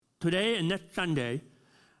today and next Sunday,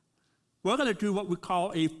 we're going to do what we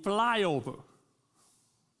call a flyover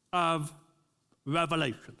of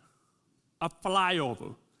Revelation. A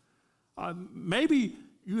flyover. Maybe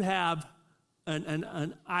you have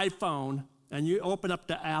an iPhone and you open up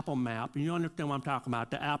the Apple map, and you understand what I'm talking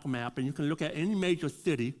about, the Apple map, and you can look at any major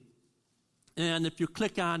city. And if you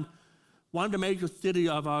click on one of the major cities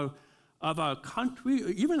of our country,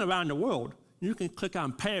 even around the world, you can click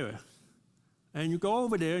on Paris. And you go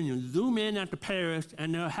over there and you zoom in at the Paris,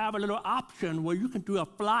 and they'll have a little option where you can do a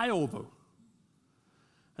flyover.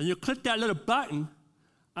 And you click that little button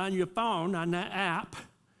on your phone, on that app,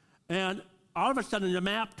 and all of a sudden the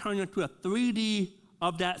map turns into a 3D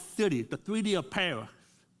of that city, the 3D of Paris.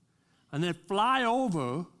 And then fly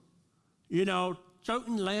over,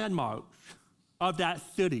 certain landmarks of that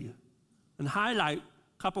city and highlight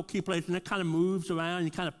a couple key places, and it kind of moves around, you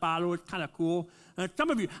kind of follow it, it's kind of cool. And some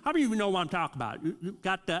of you, how many of you know what I'm talking about? You've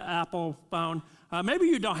got the Apple phone. Maybe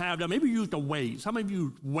you don't have that. Maybe you use the Waze. Some of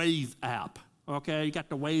you use Waze app, okay? You got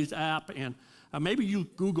the Waze app, and maybe you use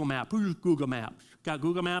Google Maps. Who uses Google Maps? Got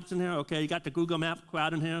Google Maps in here? Okay, you got the Google Maps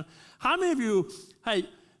crowd in here. How many of you, hey,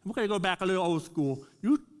 we're going to go back a little old school.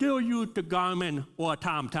 You still use the Garmin or a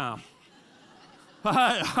TomTom? All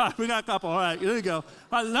right, we got a couple. All right, here you go.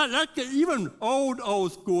 Let's get even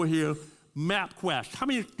old school here, MapQuest. How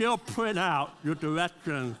many still print out your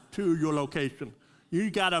directions to your location?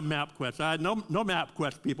 You got a MapQuest. All right, no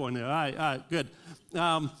MapQuest people in there. All right, good.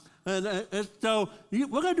 And so we're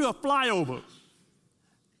going to do a flyover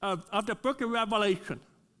of the book of Revelation.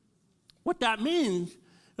 What that means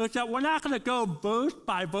is that we're not going to go verse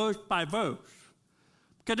by verse by verse,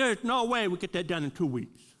 because there's no way we get that done in 2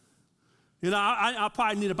 weeks. I'll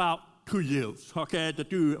probably need about 2 years, okay, to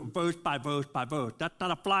do verse by verse by verse. That's not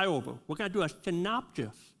a flyover. We're going to do a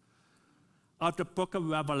synopsis of the book of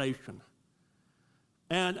Revelation.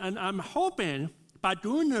 And I'm hoping by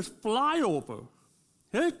doing this flyover,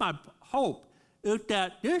 here's my hope, is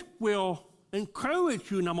that this will encourage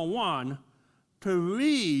you, number one, to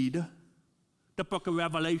read the book of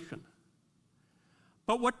Revelation.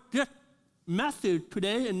 But what this message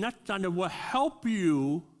today and next Sunday will help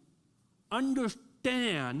you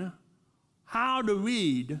understand how to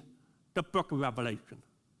read the book of Revelation.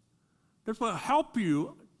 This will help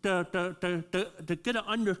you to get an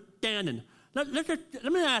understanding. Let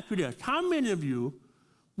me ask you this. How many of you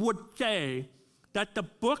would say that the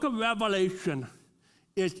book of Revelation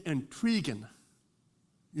is intriguing?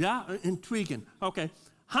 Yeah, intriguing. Okay.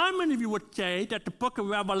 How many of you would say that the book of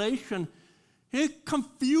Revelation is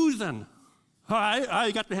confusing? All right,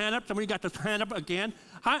 you got the hand up. Somebody got the hand up again.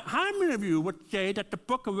 How many of you would say that the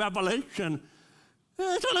book of Revelation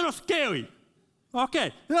is a little scary?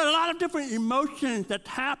 Okay, there are a lot of different emotions that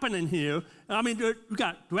happen in here. I mean, you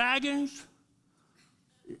got dragons,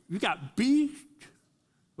 you got beasts,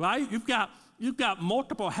 right? You've got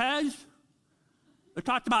multiple heads. It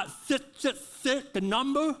talks about 666, the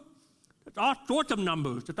number. There's all sorts of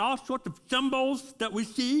numbers. There's all sorts of symbols that we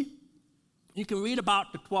see. You can read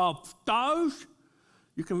about the 12 stars.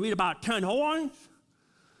 You can read about 10 horns.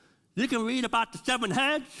 You can read about the 7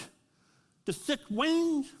 heads, the 6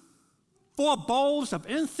 wings, 4 bowls of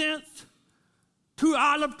incense, 2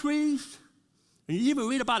 olive trees, and you even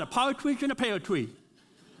read about a partridge and a pear tree.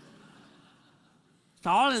 It's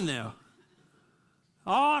all in there.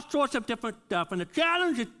 All sorts of different stuff. And the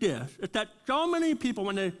challenge is this, is that so many people,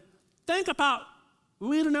 when they think about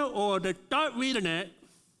reading it or they start reading it,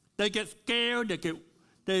 they get scared,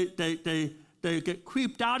 they get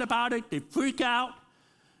creeped out about it, they freak out.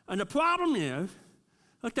 And the problem is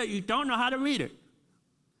that you don't know how to read it.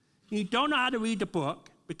 You don't know how to read the book,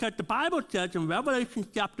 because the Bible says in Revelation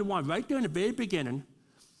chapter 1, right there in the very beginning,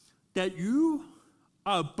 that you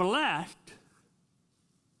are blessed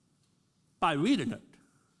by reading it.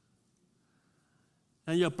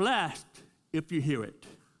 And you're blessed if you hear it.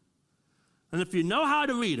 And if you know how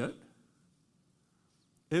to read it,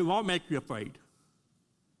 it won't make you afraid.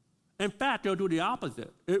 In fact, it'll do the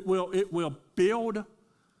opposite. It will build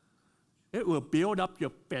up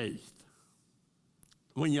your faith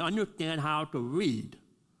when you understand how to read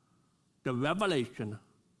the revelation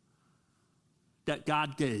that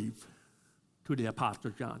God gave to the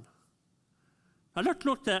Apostle John. Now let's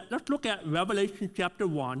look at Revelation chapter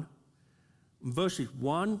 1, verses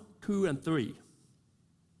 1, 2, and 3.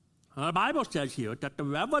 Now, the Bible says here that the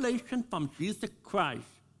revelation from Jesus Christ,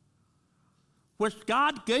 which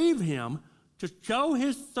God gave him to show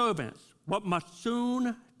his servants what must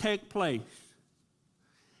soon take place.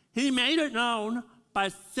 He made it known by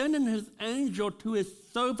sending his angel to his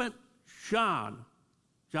servant John,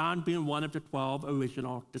 John being one of the 12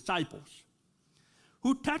 original disciples,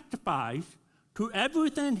 who testifies to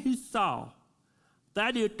everything he saw.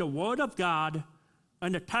 That is the word of God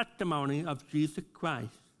and the testimony of Jesus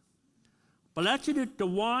Christ. Blessed is the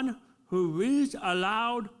one who reads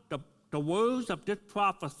aloud the words of this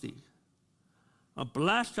prophecy. And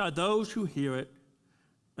blessed are those who hear it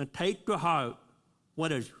and take to heart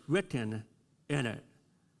what is written in it,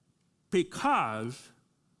 because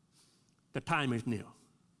the time is near.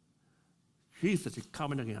 Jesus is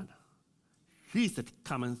coming again. Jesus is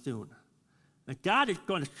coming soon. And God is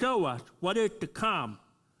going to show us what is to come.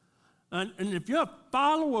 And if you're a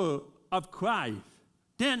follower of Christ,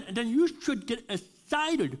 then you should get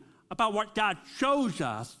excited about what God shows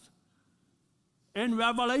us in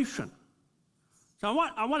Revelation. So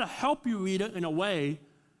I want to help you read it in a way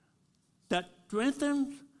that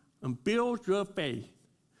strengthens and builds your faith.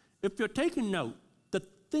 If you're taking note, the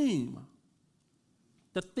theme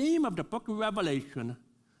of the book of Revelation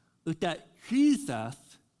is that Jesus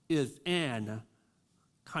is in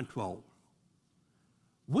control.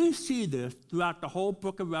 We see this throughout the whole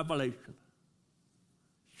book of Revelation.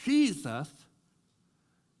 Jesus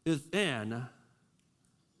is in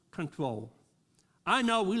control. I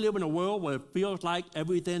know we live in a world where it feels like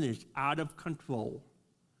everything is out of control.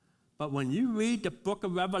 But when you read the book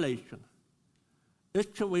of Revelation,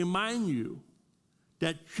 it should remind you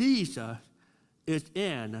that Jesus is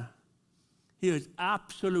he is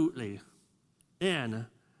absolutely in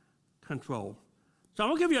control. So I'm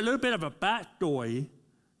going to give you a little bit of a backstory,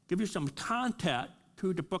 give you some context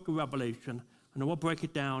to the book of Revelation, and then we'll break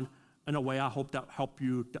it down in a way I hope that will help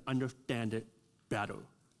you to understand it better.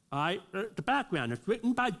 All right? The background is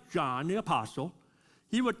written by John the Apostle.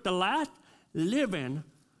 He was the last living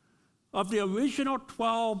of the original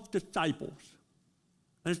 12 disciples.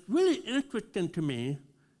 And it's really interesting to me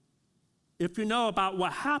if you know about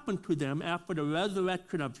what happened to them after the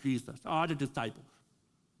resurrection of Jesus, all the disciples.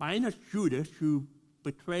 Minus Judas, who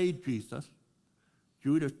betrayed Jesus.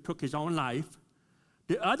 Judas took his own life.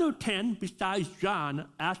 The other 10, besides John,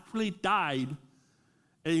 actually died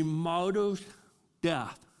a martyr's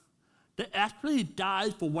death. They actually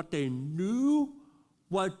died for what they knew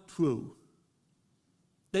was true.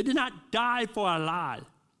 They did not die for a lie.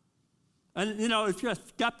 And, if you're a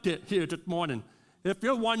skeptic here this morning, if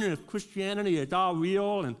you're wondering if Christianity is all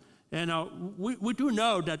real, and we do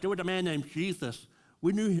know that there was a man named Jesus.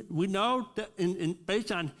 We know that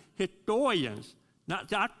based on historians,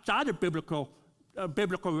 not outside of biblical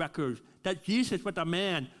records, that Jesus was a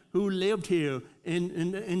man who lived here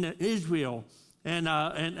in Israel,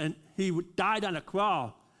 and he died on a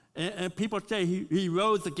cross, and people say he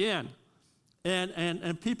rose again,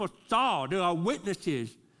 and people saw, there are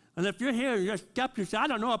witnesses. And if you're here and you're skeptics, I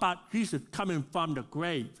don't know about Jesus coming from the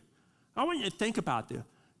grave. I want you to think about this.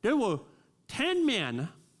 There were 10 men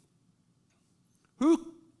who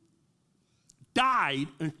died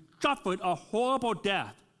and suffered a horrible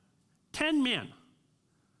death. 10 men.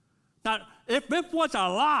 Now, if this was a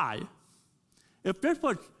lie, if this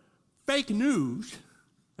was fake news,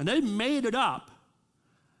 and they made it up,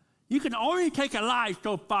 you can only take a lie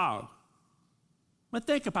so far. But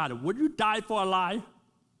think about it. Would you die for a lie?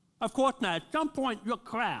 Of course not. At some point, you'll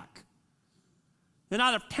crack. And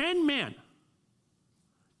out of 10 men,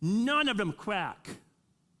 none of them crack.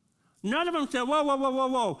 None of them said,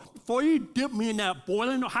 whoa. Before you dip me in that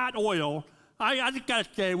boiling hot oil, I just got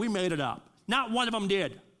to say, we made it up. Not one of them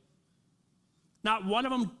did. Not one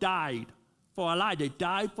of them died for a lie. They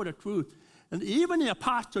died for the truth. And even the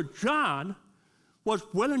Apostle John was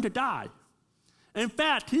willing to die. In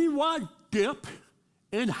fact, he was dipped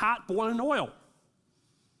in hot boiling oil.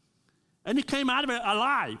 And he came out of it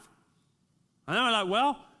alive. And they were like,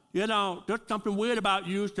 well, there's something weird about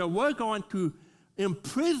you, so we're going to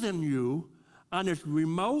imprison you on this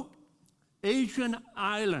remote Asian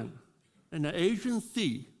island in the Asian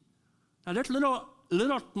Sea. Now, this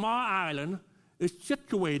little small island is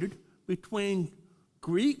situated between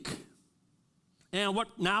Greek and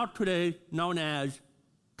what now today known as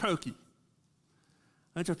Turkey.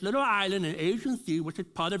 And it's this little island in the Asian Sea, which is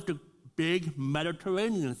part of the big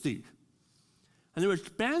Mediterranean Sea. And there was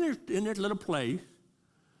Spanish in this little place,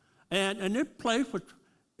 and this place was,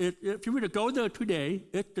 if you were to go there today,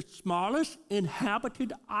 it's the smallest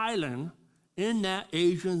inhabited island in that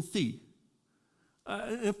Asian Sea.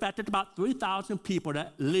 In fact, it's about 3,000 people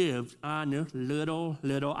that live on this little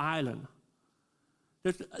island.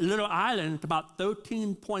 This little island is about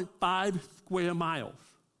 13.5 square miles.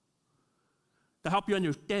 To help you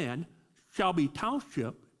understand, Shelby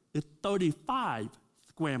Township is 35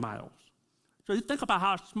 square miles. So you think about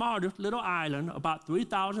how small this little island, about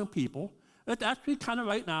 3,000 people, it's actually kind of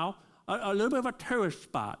right now a little bit of a tourist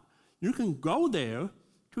spot. You can go there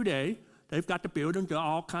today. They've got the buildings, they're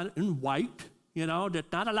all kind of in white. You know,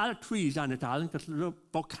 there's not a lot of trees on this island because the little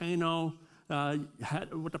volcano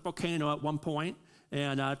with the volcano at one point.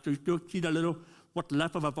 And so you still see the little, what's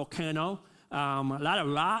left of a volcano. A lot of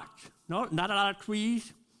rocks, no, not a lot of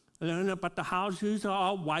trees. But the houses are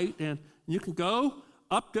all white. And you can go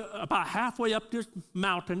up to, about halfway up this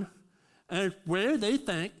mountain, and it's where they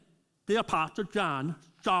think the Apostle John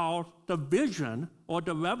saw the vision or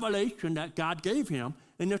the revelation that God gave him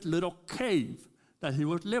in this little cave that he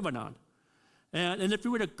was living on. And if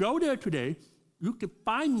you were to go there today, you could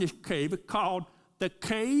find this cave. It's called the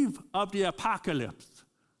Cave of the Apocalypse.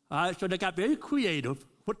 So they got very creative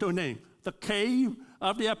with their name, the Cave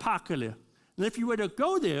of the Apocalypse. And if you were to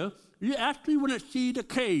go there, you actually wouldn't see the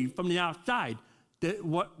cave from the outside.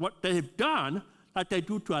 What they have done, like they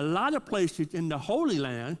do to a lot of places in the Holy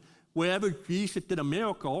Land, wherever Jesus did a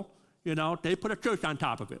miracle, you know, they put a church on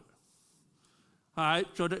top of it. All right,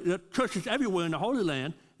 so the church is everywhere in the Holy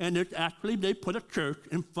Land, and they put a church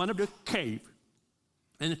in front of this cave.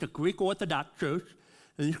 And it's a Greek Orthodox church,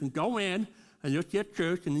 and you can go in, and you'll see a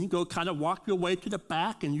church, and you go kind of walk your way to the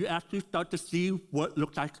back, and you actually start to see what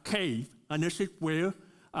looks like a cave. And this is where,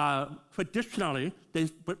 traditionally,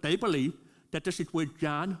 they believe that this is where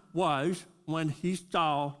John was when he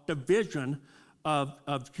saw the vision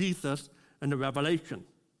of Jesus and the Revelation.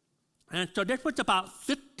 And so this was about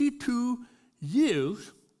 52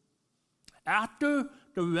 years after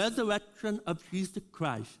the resurrection of Jesus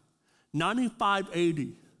Christ, 95 AD.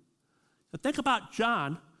 So think about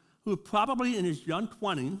John, who was probably in his young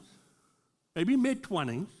 20s, maybe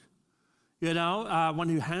mid-20s, you know, when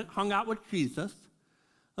he hung out with Jesus.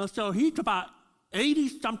 So he's about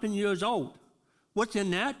 80-something years old, which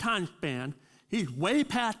in that time span, he's way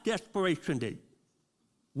past the expiration date.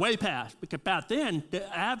 Way past, because back then, the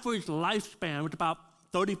average lifespan was about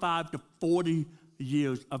 35 to 40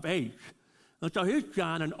 years of age. And so here's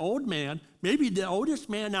John, an old man, maybe the oldest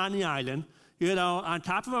man on the island, you know, on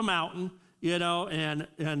top of a mountain, you know, and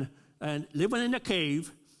living in a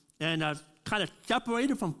cave, and kind of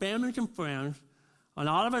separated from families and friends, and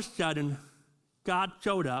all of a sudden, God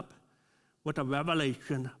showed up with a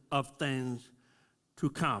revelation of things to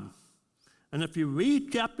come. And if you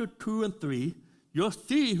read chapter 2 and 3, you'll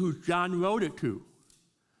see who John wrote it to.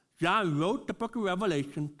 John wrote the book of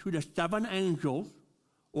Revelation to the 7 angels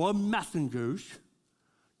or messengers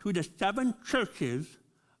to the 7 churches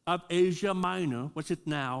of Asia Minor, which is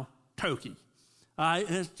now Turkey.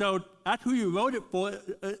 And so that's who he wrote it for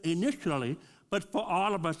initially, but for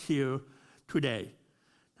all of us here today.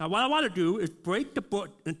 Now, what I want to do is break the book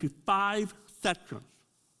into 5 sections.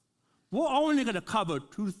 We're only going to cover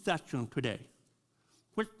 2 sections today,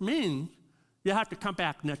 which means you have to come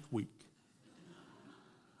back next week.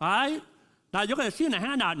 All right? Now, you're going to see in the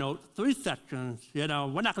handout notes 3 sections. You know,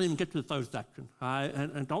 we're not going to even get to the 3rd section. All right?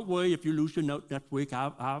 And don't worry if you lose your note next week.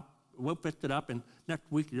 We'll fix it up, and next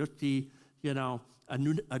week you'll see, you know, a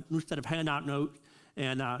new set of handout notes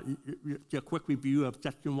and a quick review of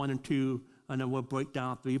section 1 and 2, and then we'll break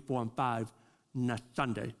down 3, 4, and 5 next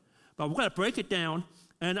Sunday. But we're going to break it down,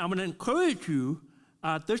 and I'm going to encourage you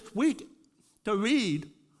this week to read,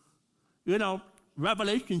 you know,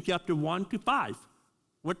 Revelation chapter 1 to 5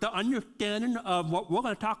 with the understanding of what we're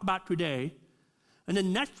going to talk about today. And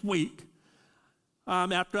then next week,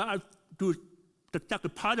 after I do the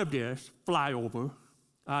second part of this flyover,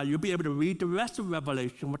 you'll be able to read the rest of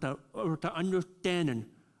Revelation with the understanding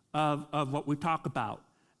of what we talk about.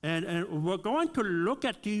 And we're going to look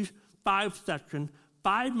at these 5 sections,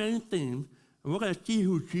 5 main themes, and we're going to see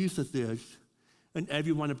who Jesus is in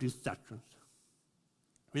every one of these sections.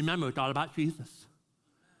 Remember, it's all about Jesus.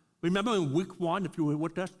 Remember in week 1, if you were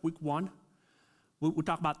with us, week 1, we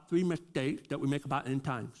talked about 3 mistakes that we make about end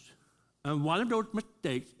times. And one of those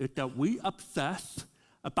mistakes is that we obsess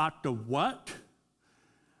about the what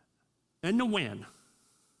and the when,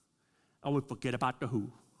 and we forget about the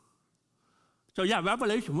who. So yeah,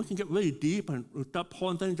 Revelation, we can get really deep and start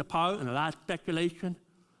pulling things apart and a lot of speculation.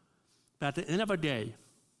 But at the end of the day,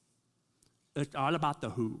 it's all about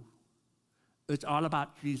the who. It's all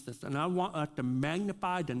about Jesus. And I want us to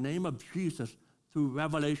magnify the name of Jesus through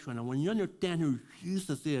Revelation. And when you understand who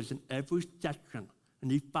Jesus is in every section, in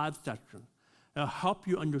these 5 sections, it'll help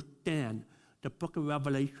you understand the book of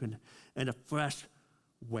Revelation in a fresh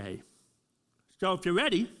way. So if you're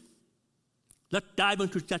ready, let's dive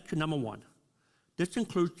into section number 1. This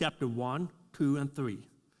includes chapter 1, 2, and 3.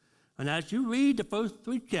 And as you read the first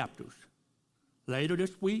 3 chapters, later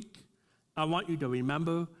this week, I want you to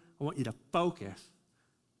remember, I want you to focus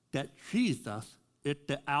that Jesus is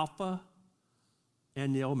the Alpha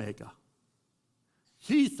and the Omega.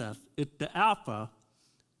 Jesus is the Alpha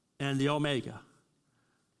and the Omega.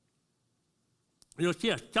 You'll see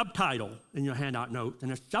a subtitle in your handout notes,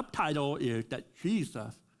 and the subtitle is that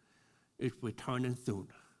Jesus is returning soon.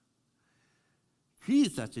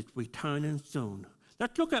 Jesus is returning soon.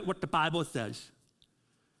 Let's look at what the Bible says.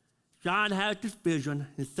 John has this vision.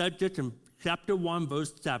 He said this in chapter 1,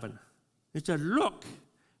 verse 7. He said, look,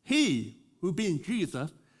 he, who being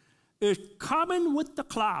Jesus, is coming with the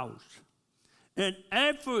clouds, and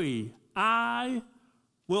every eye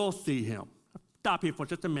will see him. Stop here for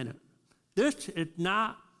just a minute. This is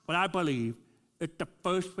not what I believe is the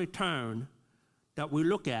first return that we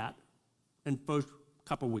look at in the first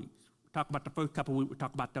couple of weeks. We talk about the first couple of weeks, we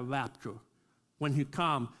talk about the rapture, when he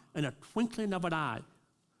comes in a twinkling of an eye.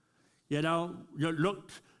 You know, you look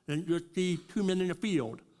and you see two men in the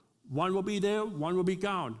field. One will be there, one will be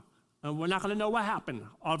gone. And we're not going to know what happened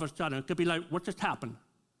all of a sudden. It could be like, what just happened?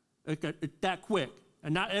 It's that quick.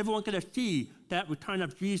 And not everyone can see that return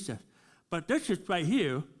of Jesus. But this is right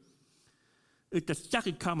here. It's the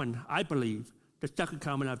second coming, I believe, the second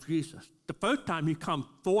coming of Jesus. The first time he comes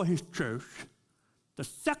for his church. The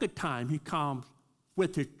second time he comes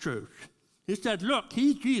with his church. He said, look,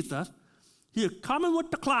 he, Jesus, he is coming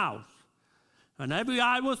with the clouds, and every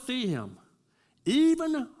eye will see him,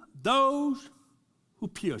 even those who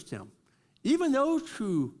pierced him, even those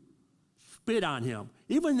who spit on him,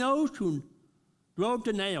 even those who drove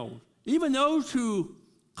the nails, even those who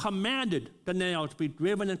commanded the nails to be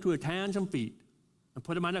driven into his hands and feet and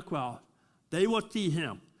put him on the cross. They will see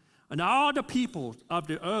him. And all the peoples of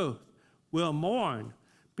the earth will mourn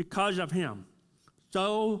because of him.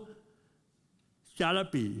 So shall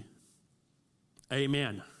it be.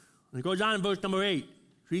 Amen. And it goes on in verse number 8.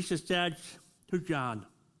 Jesus said to John,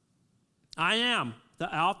 I am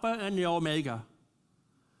the Alpha and the Omega,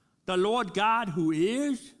 the Lord God who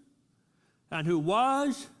is, and who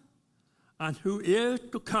was, and who is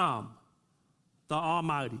to come, the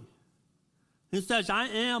Almighty. He says, I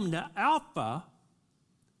am the Alpha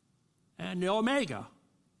and the Omega.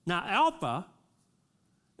 Now, Alpha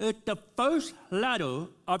is the first letter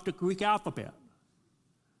of the Greek alphabet.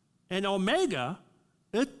 And Omega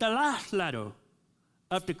is the last letter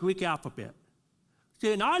of the Greek alphabet.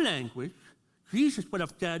 See, in our language, Jesus would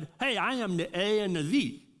have said, hey, I am the A and the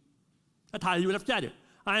Z. That's how he would have said it.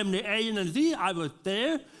 I am the A and the Z. I was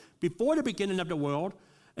there before the beginning of the world,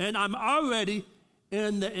 and I'm already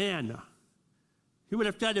in the end. He would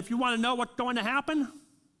have said, if you want to know what's going to happen,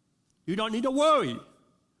 you don't need to worry,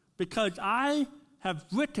 because I have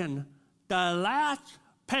written the last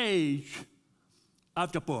page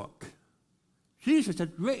of the book. Jesus has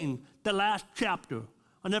written the last chapter.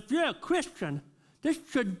 And if you're a Christian, this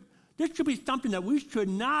should be something that we should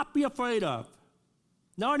not be afraid of.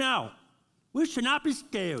 No. We should not be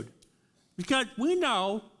scared. Because we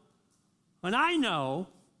know, and I know,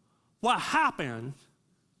 what happens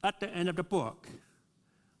at the end of the book.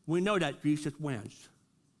 We know that Jesus wins.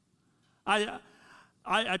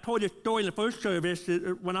 I told this story in the first service.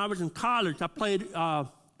 When I was in college, I played on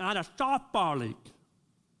a softball league.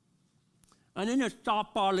 And in the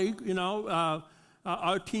softball league, you know,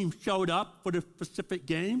 our team showed up for the specific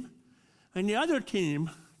game, and the other team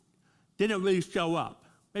didn't really show up.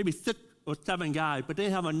 Maybe 6 or 7 guys, but they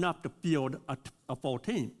didn't have enough to field a full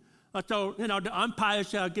team. So, you know, the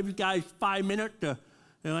umpires give you guys 5 minutes to,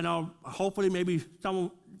 you know, hopefully maybe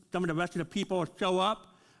some of the rest of the people will show up.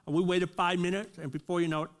 And we waited 5 minutes, and before you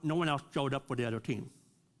know it, no one else showed up for the other team.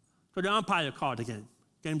 So the umpire called the game.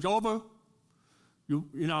 Game's over. You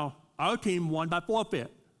know, our team won by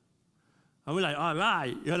forfeit. And we're like, all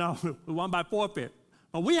right, you know, we won by forfeit.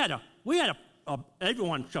 But we had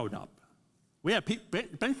everyone showed up. We had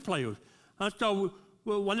bench players. And so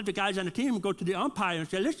one of the guys on the team would go to the umpire and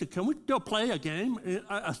say, listen, can we still play a game,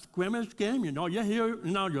 a scrimmage game? You know, you're here,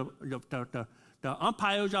 you know, the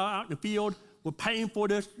umpires are out in the field. We're paying for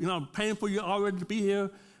this, you know, paying for you already to be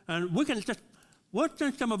here. And we'll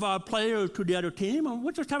send some of our players to the other team, and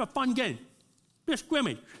we'll just have a fun game. Be a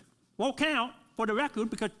scrimmage. Won't count for the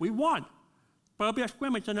record because we won. But it'll be a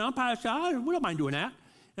scrimmage, and the umpire said, oh, we don't mind doing that.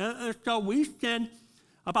 And so we send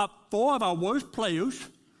about 4 of our worst players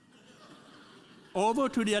over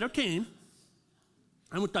to the other team,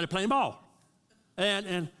 and we started playing ball.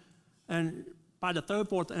 And by the 3rd,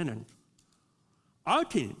 4th inning, our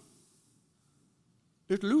team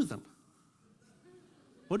is losing.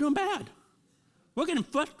 We're doing bad. We're getting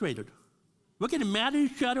frustrated. We're getting mad at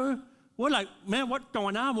each other. We're like, man, what's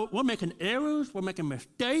going on? We're making errors. We're making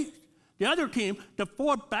mistakes. The other team, the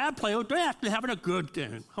 4 bad players, they're actually having a good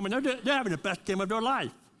game. I mean, they're having the best game of their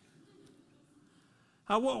life.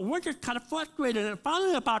 We're just kind of frustrated. And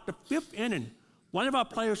finally, about the 5th inning, one of our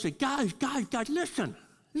players said, guys,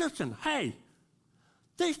 listen, hey,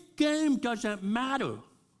 this game doesn't matter.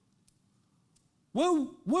 We're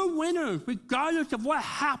winners regardless of what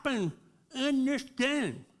happened in this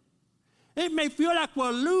game. It may feel like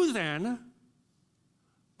we're losing,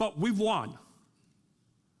 but we've won.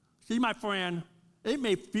 See, my friend, it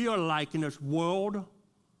may feel like in this world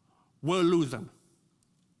we're losing.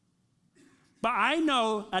 But I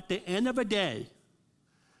know at the end of the day,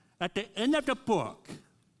 at the end of the book,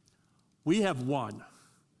 we have won.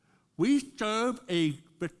 We serve a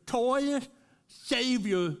victorious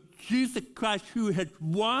Savior, Jesus Christ, who has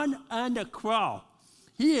won on the cross.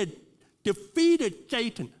 He had defeated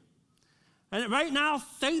Satan. And right now,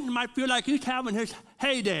 Satan might feel like he's having his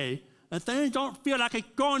heyday, and things don't feel like it's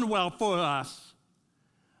going well for us.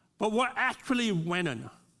 But we're actually winning.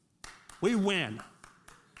 We win.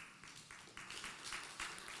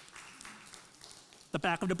 The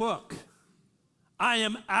back of the book. I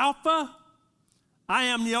am Alpha, I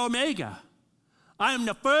am the Omega. I am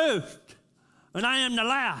the first, and I am the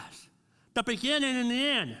last, the beginning and the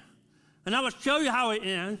end. And I will show you how it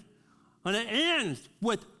ends. And it ends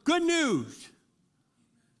with good news.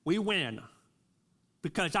 We win.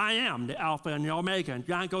 Because I am the Alpha and the Omega. And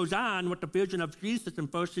John goes on with the vision of Jesus in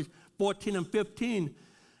verses 14 and 15.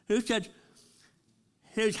 He said,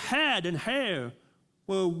 his head and hair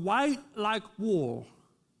were white like wool,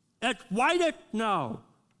 as white as snow,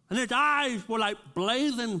 and his eyes were like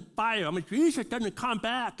blazing fire. I mean, Jesus doesn't come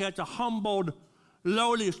back as a humbled,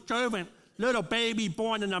 lowly servant, little baby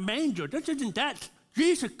born in a manger. This isn't that.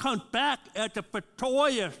 Jesus comes back as a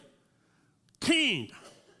victorious king.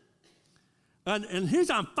 And he's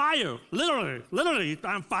on fire, literally he's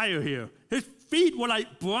on fire here. His feet were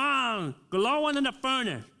like bronze, glowing in the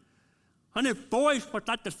furnace. And his voice was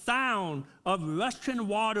like the sound of rushing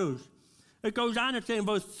waters. It goes on to say in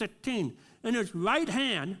verse 16, in his right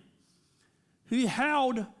hand, he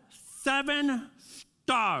held 7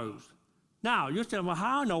 stars. Now, you're saying, well,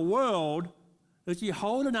 how in the world is he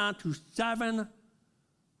holding on to 7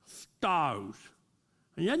 stars?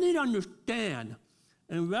 And you need to understand,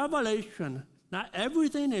 in Revelation, not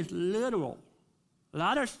everything is literal. A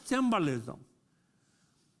lot of symbolism.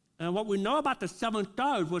 And what we know about the 7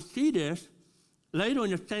 stars, we'll see this later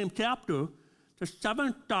in the same chapter. The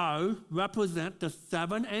 7 stars represent the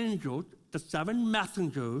 7 angels, the 7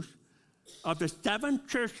 messengers of the 7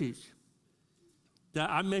 churches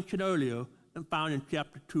that I mentioned earlier and found in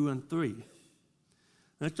chapter 2 and 3.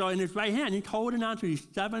 And so in his right hand, he's holding on to these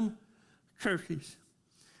 7 churches.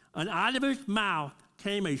 And out of his mouth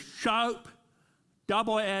came a sharp,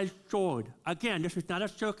 double-edged sword. Again, this is not a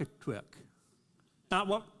circus trick. Not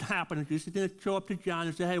what happened. Jesus didn't show up to John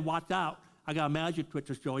and say, hey, watch out. I got a magic trick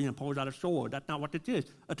to show you, and pulls out a sword. That's not what this is.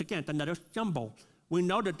 It's, again, another symbol. We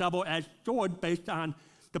know the double-edged sword based on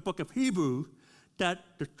the book of Hebrews, that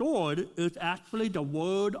the sword is actually the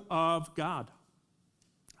word of God.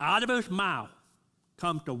 Out of his mouth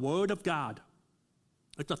comes the word of God.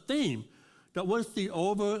 It's a theme that we'll see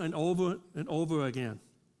over and over and over again.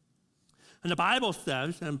 And the Bible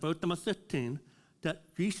says in verse number 16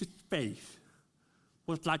 that Jesus' face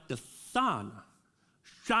was like the sun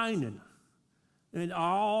shining in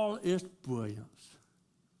all its brilliance.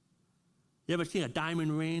 You ever seen a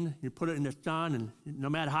diamond ring? You put it in the sun, and no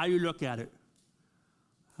matter how you look at it,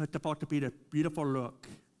 it's supposed to be the beautiful look.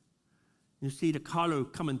 You see the color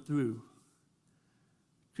coming through.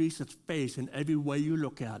 Jesus' face, in every way you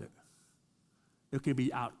look at it, it can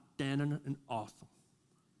be outstanding and awesome.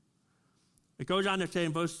 It goes on to say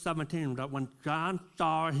in verse 17 that when John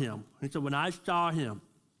saw him, he said, when I saw him,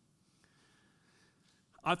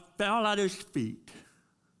 I fell at his feet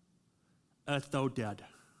as though dead.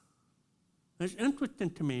 It's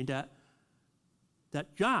interesting to me that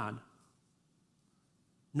John,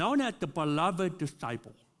 known as the beloved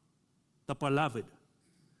disciple, the beloved,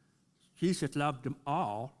 Jesus loved them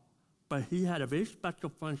all, but he had a very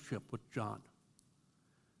special friendship with John.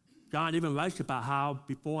 John even writes about how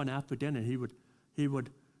before and after dinner he would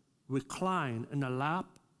recline in the lap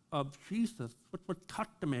of Jesus, which was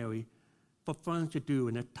customary for friends to do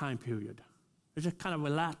in that time period. They just kind of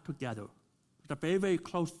relax together. It's a very, very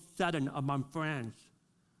close setting among friends.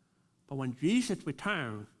 But when Jesus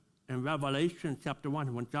returned in Revelation chapter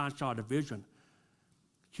 1, when John saw the vision,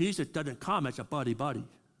 Jesus doesn't come as a buddy-buddy.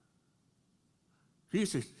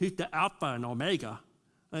 Jesus, he's the Alpha and Omega.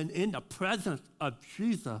 And in the presence of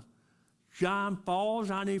Jesus, John falls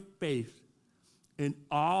on his face in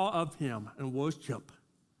awe of him and worship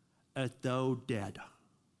as though dead.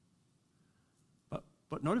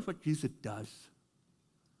 But notice what Jesus does.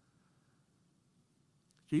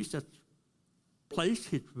 Jesus placed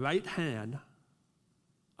his right hand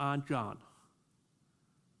on John.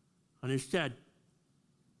 And he said,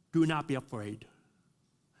 do not be afraid.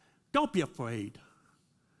 Don't be afraid.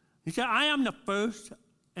 He said, I am the first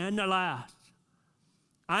and the last.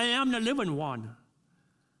 I am the living one.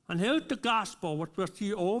 And here's the gospel, which we'll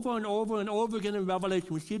see over and over and over again in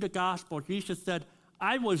Revelation. We see the gospel. Jesus said,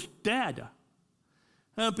 I was dead.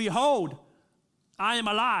 And behold, I am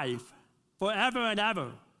alive forever and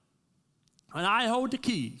ever. And I hold the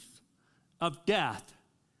keys of death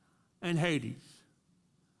and Hades.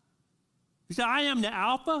 He said, I am the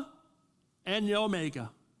Alpha and the Omega,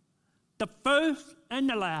 the first and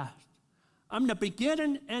the last. I'm the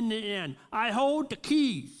beginning and the end. I hold the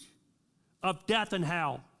keys of death and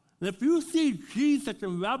hell. And if you see Jesus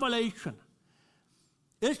in Revelation,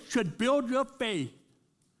 it should build your faith.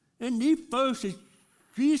 In these verses,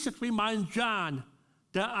 Jesus reminds John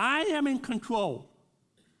that I am in control.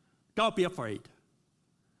 Don't be afraid.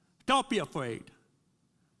 Don't be afraid.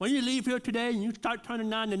 When you leave here today and you start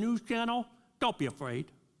turning on the news channel, don't be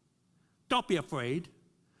afraid. Don't be afraid.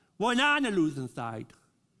 We're not on the losing side.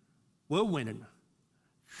 We're winning.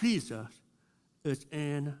 Jesus is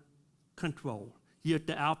in control. He is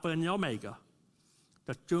the Alpha and the Omega,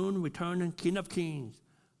 the soon returning King of Kings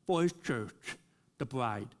for his church, the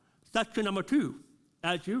bride. Section number 2.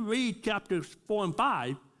 As you read chapters 4 and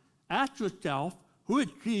 5, ask yourself, who is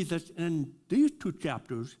Jesus in these 2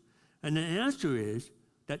 chapters? And the answer is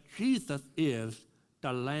that Jesus is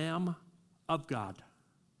the Lamb of God.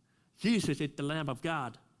 Jesus is the Lamb of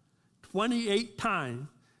God. 28 times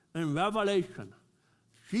in Revelation,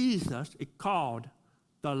 Jesus is called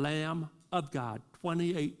the Lamb of God.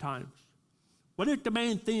 28 times. What is the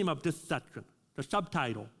main theme of this section? The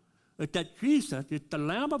subtitle is that Jesus is the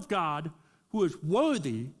Lamb of God who is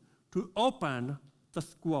worthy to open the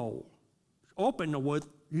scroll.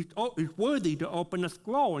 He's worthy to open the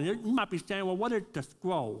scroll. And you might be saying, well, what is the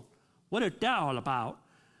scroll? What is that all about?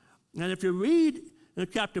 And if you read in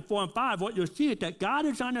chapter 4 and 5, what you'll see is that God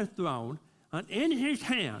is on his throne, and in his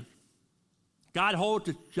hand, God holds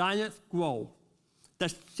a giant scroll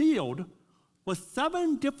that's sealed with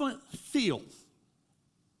 7 different seals.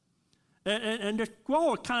 And the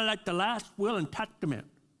scroll is kind of like the last will and testament,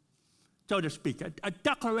 so to speak, a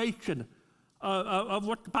declaration of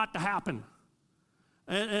what's about to happen.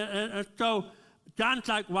 And so John's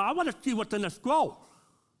like, well, I want to see what's in the scroll.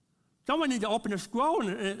 Someone needs to open the scroll.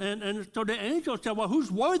 And so the angel said, well,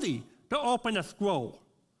 who's worthy to open the scroll?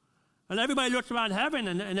 And everybody looks around heaven,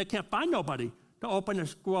 and they can't find nobody to open the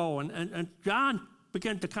scroll. And John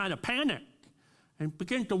begins to kind of panic and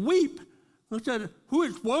begins to weep. He said, who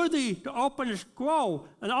is worthy to open the scroll?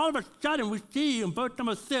 And all of a sudden, we see in verse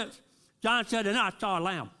number 6, John said, and I saw a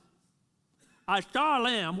lamb. I saw a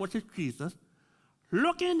lamb, which is Jesus,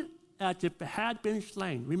 looking as if it had been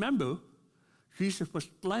slain. Remember, Jesus was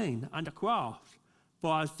slain on the cross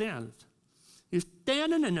for our sins. He's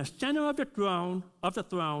standing in the center of the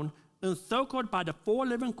throne, encircled by the 4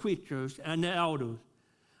 living creatures and the elders.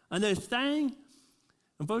 And they sang,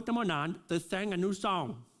 in verse number 9, they sang a new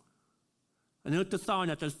song. And here's the song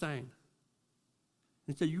that they sang.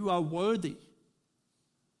 He said, you are worthy.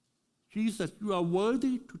 Jesus, you are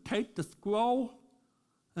worthy to take the scroll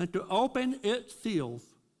and to open its seals.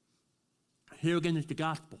 Here again is the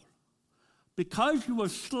gospel. Because you were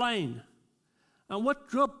slain, and with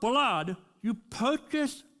your blood you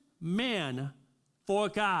purchased men for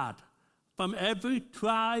God from every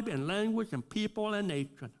tribe and language and people and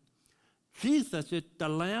nation. Jesus is the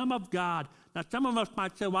Lamb of God. Now, some of us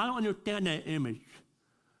might say, well, I don't understand that image,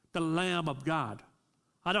 the Lamb of God.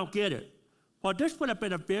 I don't get it. Well, this would have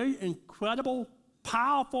been a very incredible,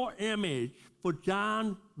 powerful image for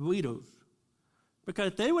John's readers,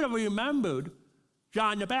 because they would have remembered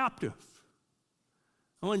John the Baptist.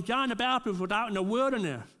 And when John the Baptist was out in the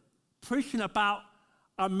wilderness preaching about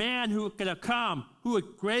a man who was going to come, who is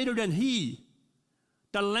greater than he,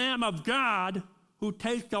 the Lamb of God who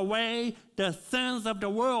takes away the sins of the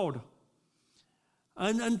world.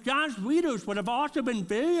 And John's readers would have also been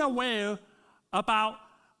very aware about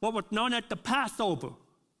what was known as the Passover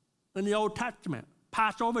in the Old Testament.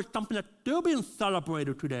 Passover is something that's still being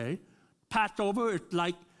celebrated today. Passover is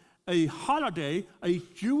like a holiday, a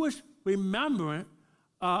Jewish remembrance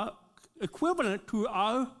equivalent to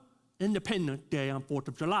our Independence Day on 4th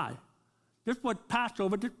of July. This was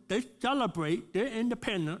Passover. They celebrate their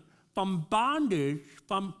independence from bondage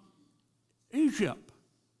from Egypt.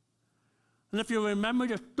 And if you remember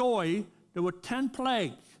the story, there were 10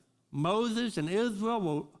 plagues. Moses and Israel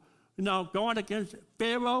were, going against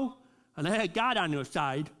Pharaoh, and they had God on their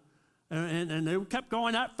side. And they kept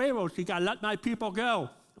going at Pharaoh, so you got to let my people go.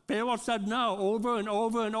 Pharaoh said no over and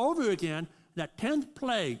over and over again, that 10th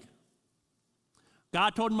plague,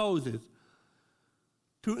 God told Moses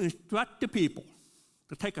to instruct the people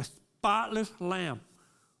to take a spotless lamb,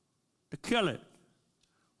 to kill it,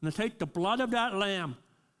 and to take the blood of that lamb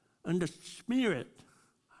and to smear it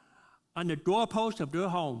on the doorpost of their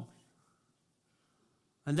homes.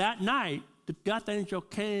 And that night, the death angel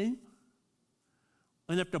came,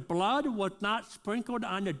 and if the blood was not sprinkled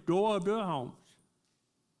on the door of their homes,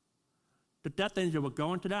 the death angel would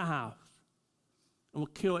go into that house and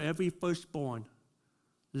would kill every firstborn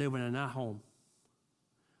living in that home.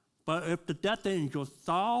 But if the death angel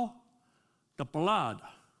saw the blood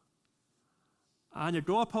on the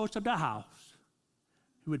doorpost of the house,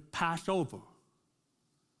 he would pass over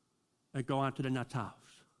and go on to the next house.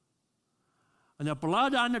 And the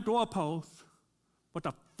blood on the doorpost was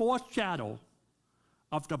a foreshadow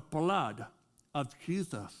of the blood of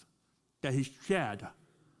Jesus that he shed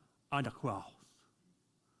on the cross.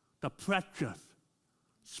 The precious,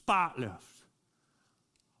 spotless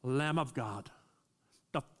Lamb of God.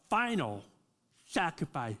 The final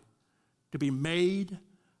sacrifice to be made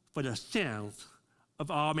for the sins of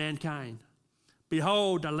all mankind.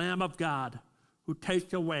 Behold, the Lamb of God who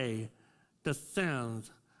takes away the sins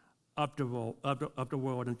of the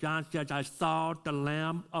world. And John says, I saw the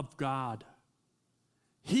Lamb of God.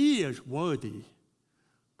 He is worthy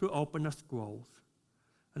to open the scrolls.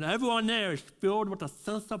 And everyone there is filled with a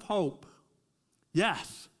sense of hope.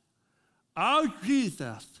 Yes, our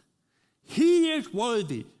Jesus, he is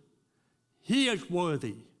worthy. He is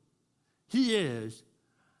worthy. He is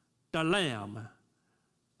the Lamb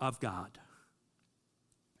of God.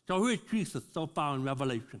 So who is Jesus so far in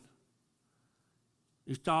Revelation?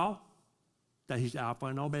 You saw that he's Alpha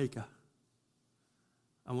and Omega.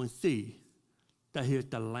 And we see that he is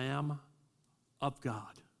the Lamb of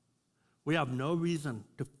God. We have no reason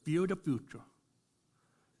to fear the future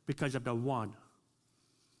because of the one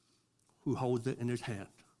who holds it in his hand.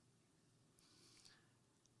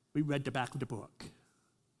 We read the back of the book.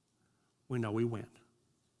 We know we win.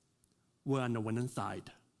 We're on the winning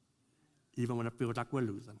side, even when it feels like we're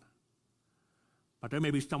losing. But there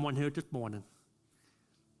may be someone here this morning.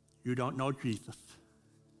 You don't know Jesus.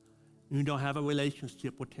 You don't have a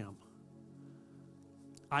relationship with him.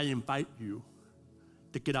 I invite you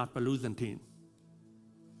to get off the losing team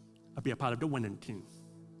and be a part of the winning team.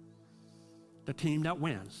 The team that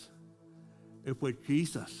wins is where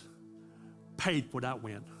Jesus paid for that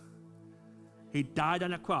win. He died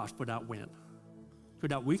on the cross for that win so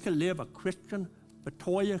that we can live a Christian,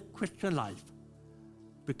 victorious Christian life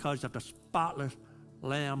because of the spotless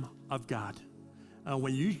Lamb of God. And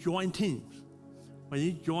when you join teams, when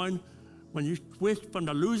you switch from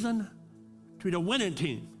the losing to the winning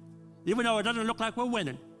team, even though it doesn't look like we're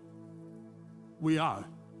winning, we are.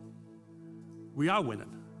 We are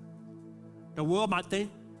winning. The world might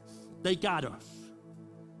think they got us.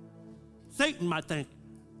 Satan might think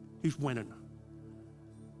he's winning,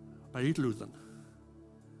 but he's losing.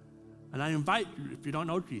 And I invite you, if you don't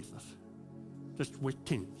know Jesus, to switch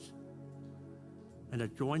teams and to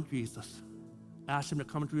join Jesus. Ask him to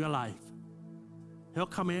come into your life. He'll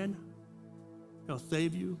come in. He'll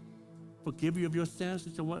save you, forgive you of your sins. He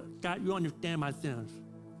said, well, God, you understand my sins.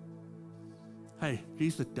 Hey,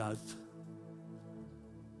 Jesus does.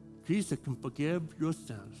 Jesus can forgive your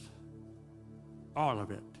sins, all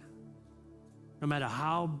of it. No matter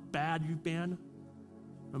how bad you've been,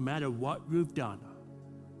 no matter what you've done,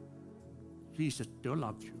 Jesus still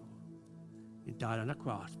loves you. He died on the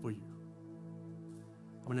cross for you.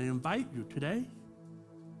 I'm going to invite you today.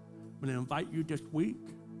 I'm going to invite you this week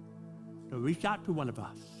to reach out to one of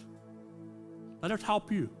us. Let us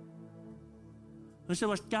help you. And say,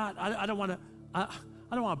 well, Scott, I don't want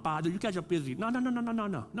to bother you. You guys are busy. No.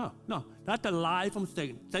 That's a lie from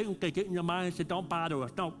Satan. Satan can get in your mind and say, don't bother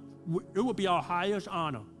us. No, it will be our highest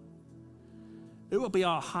honor. It will be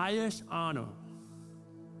our highest honor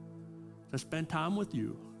to spend time with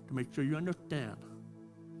you to make sure you understand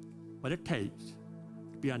what it takes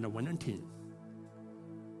to be on the winning team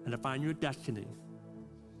and to find your destiny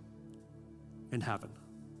in heaven.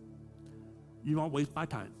 You won't waste my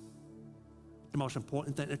time. The most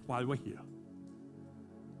important thing is why we're here.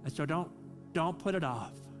 And so don't put it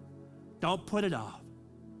off. Don't put it off.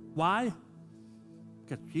 Why?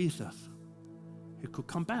 Because Jesus, he could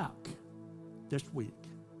come back this week.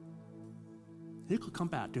 He could come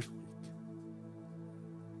back this week.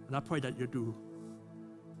 And I pray that you do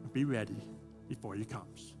and be ready before he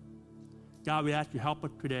comes. God, we ask you help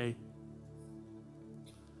us today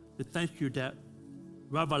to thank you that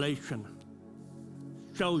Revelation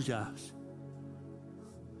shows us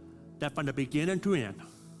that from the beginning to end,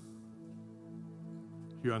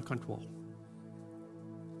 you're in control.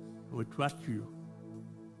 We trust you.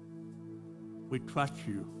 We trust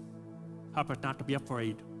you. Help us not to be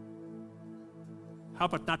afraid.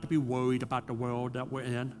 Help us not to be worried about the world that we're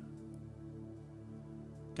in.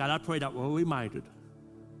 God, I pray that we're reminded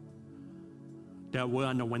that we're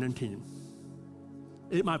on the winning team.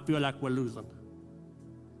 It might feel like we're losing,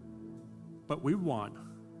 but we won.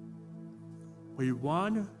 We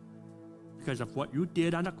won because of what you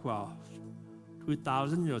did on the cross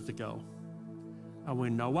 2,000 years ago, and we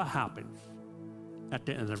know what happens at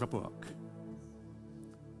the end of the book.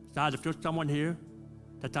 God, if there's someone here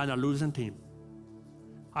that's on a losing team,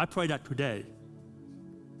 I pray that today,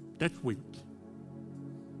 this week,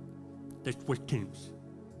 they switch teams.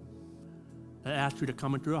 I ask you to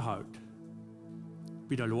come into your heart,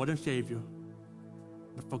 be the Lord and Savior,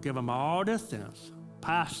 and forgive them all their sins,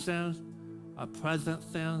 past sins, our present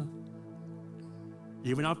sins,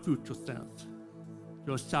 even our future sins.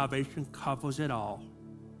 Your salvation covers it all,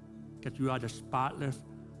 because you are the spotless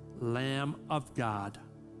Lamb of God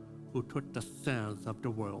who took the sins of the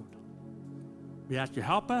world. We ask you to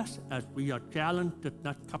help us as we are challenged this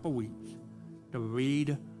next couple weeks to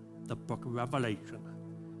read the book of Revelation.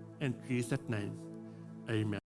 In Jesus' name, amen.